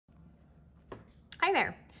Hi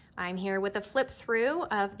there. I'm here with a flip through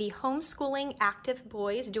of the Homeschooling Active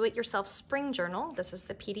Boys Do-It-Yourself Spring Journal. This is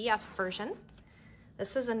the PDF version.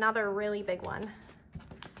 This is another really big one.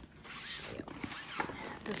 I'll show you.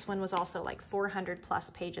 This one was also like 400 plus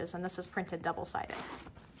pages, and this is printed double-sided.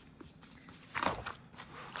 So,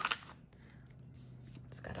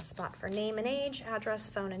 it's got a spot for name and age, address,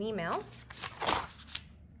 phone, and email.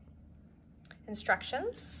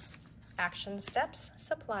 Instructions, action steps,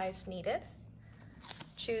 supplies needed.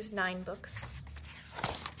 Choose 9 books.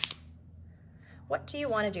 What do you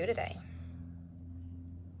want to do today?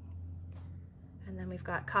 And then we've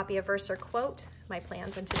got copy a verse or quote, my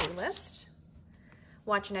plans and to-do list.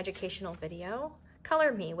 Watch an educational video.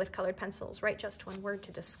 Color me with colored pencils. Write just one word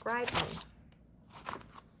to describe me.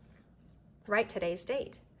 Write today's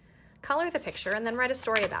date. Color the picture and then write a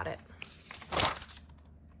story about it.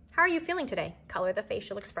 How are you feeling today? Color the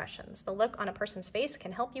facial expressions. The look on a person's face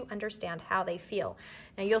can help you understand how they feel.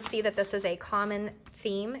 Now you'll see that this is a common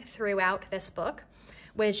theme throughout this book,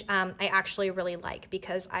 which I actually really like,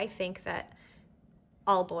 because I think that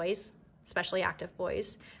all boys, especially active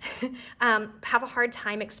boys, have a hard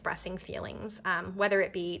time expressing feelings, whether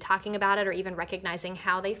it be talking about it or even recognizing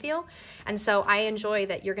how they feel. And so I enjoy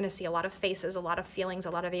that you're going to see a lot of faces, a lot of feelings, a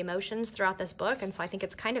lot of emotions throughout this book. And so I think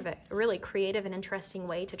it's kind of a really creative and interesting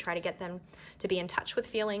way to try to get them to be in touch with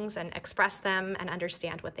feelings and express them and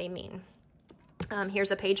understand what they mean.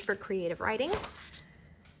 Here's a page for creative writing.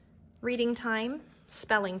 Reading time,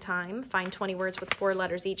 spelling time. Find 20 words with 4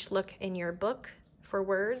 letters each. Look in your book for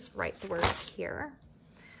words, write the words here.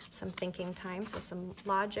 Some thinking time, so some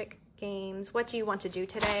logic games. What do you want to do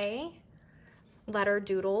today? Letter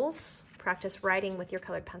doodles. Practice writing with your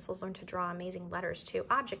colored pencils. Learn to draw amazing letters too.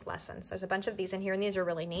 Object lessons. So there's a bunch of these in here, and these are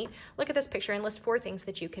really neat. Look at this picture and list 4 things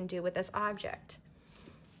that you can do with this object.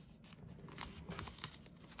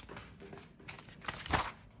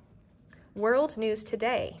 World News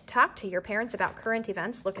Today. Talk to your parents about current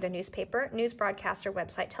events. Look at a newspaper, news broadcast, or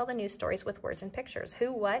website. Tell the news stories with words and pictures.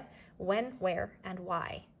 Who, what, when, where, and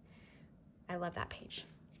why. I love that page.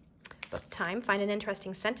 Book time. Find an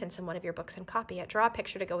interesting sentence in one of your books and copy it. Draw a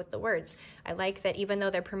picture to go with the words. I like that even though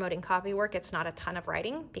they're promoting copy work, it's not a ton of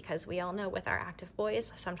writing, because we all know with our active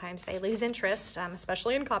boys, sometimes they lose interest,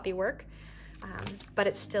 especially in copy work, but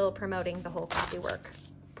it's still promoting the whole copy work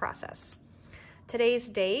process. Today's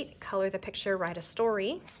date, color the picture, write a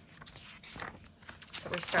story. So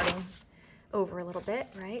we're starting over a little bit,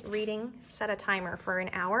 right? Reading, set a timer for an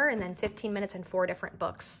hour, and then 15 minutes and 4 different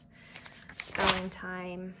books. Spelling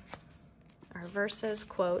time, our verses,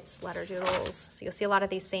 quotes, letter doodles. So you'll see a lot of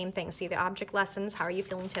these same things. See the object lessons, how are you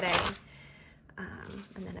feeling today?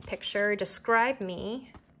 And then a picture, describe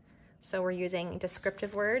me. So we're using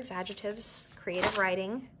descriptive words, adjectives, creative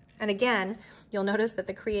writing. And again, you'll notice that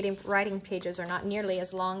the creative writing pages are not nearly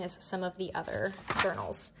as long as some of the other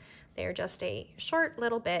journals. They're just a short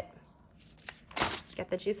little bit.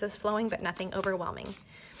 Get the juices flowing, but nothing overwhelming.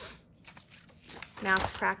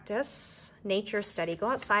 Math practice, nature study. Go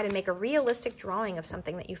outside and make a realistic drawing of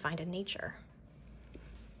something that you find in nature.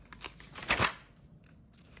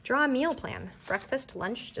 Draw a meal plan, breakfast,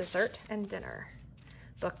 lunch, dessert, and dinner.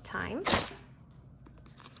 Book time.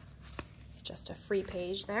 It's just a free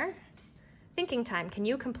page there. Thinking time, can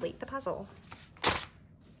you complete the puzzle?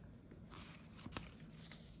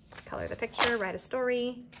 Color the picture, write a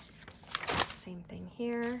story. Same thing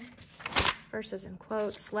here. Verses and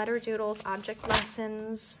quotes, letter doodles, object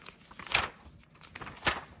lessons.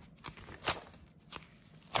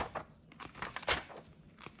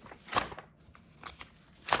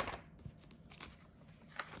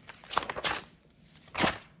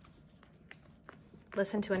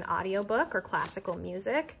 Listen to an audiobook or classical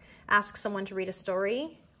music. Ask someone to read a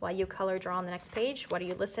story while you color draw on the next page. What are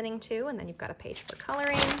you listening to? And then you've got a page for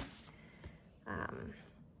coloring.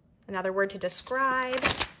 Another word to describe.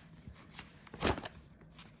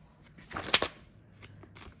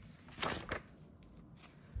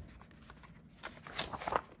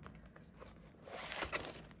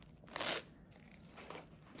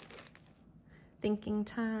 Thinking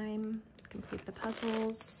time. Complete the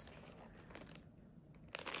puzzles.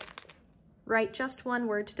 Write just one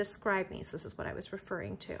word to describe me. So this is what I was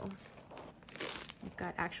referring to. We've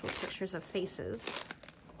got actual pictures of faces.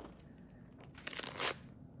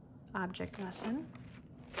 Object lesson.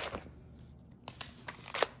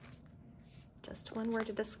 Just one word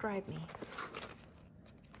to describe me.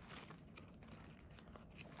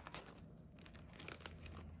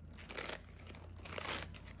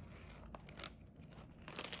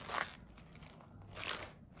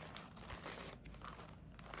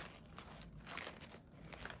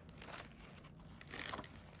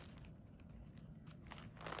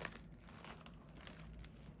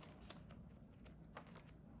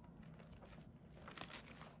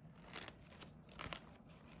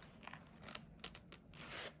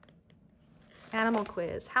 animal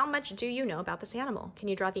quiz. How much do you know about this animal? Can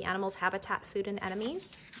you draw the animal's habitat, food, and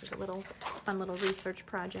enemies? There's a fun little research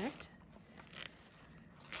project.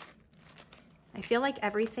 I feel like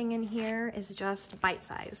everything in here is just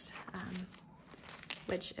bite-sized,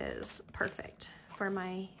 which is perfect for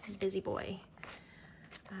my busy boy.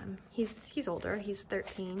 He's older, he's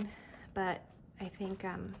 13, but I think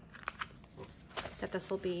that this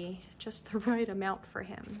will be just the right amount for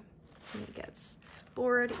him. He gets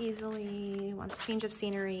bored easily, wants change of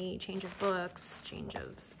scenery, change of books, change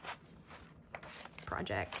of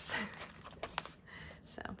projects.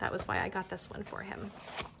 So that was why I got this one for him.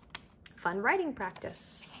 Fun writing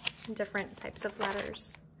practice, different types of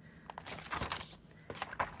letters.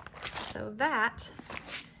 So that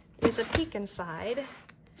is a peek inside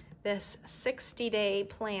this 60-day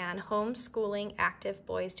plan, Homeschooling Active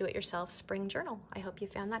Boys Do-It-Yourself Spring Journal. I hope you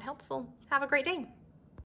found that helpful. Have a great day.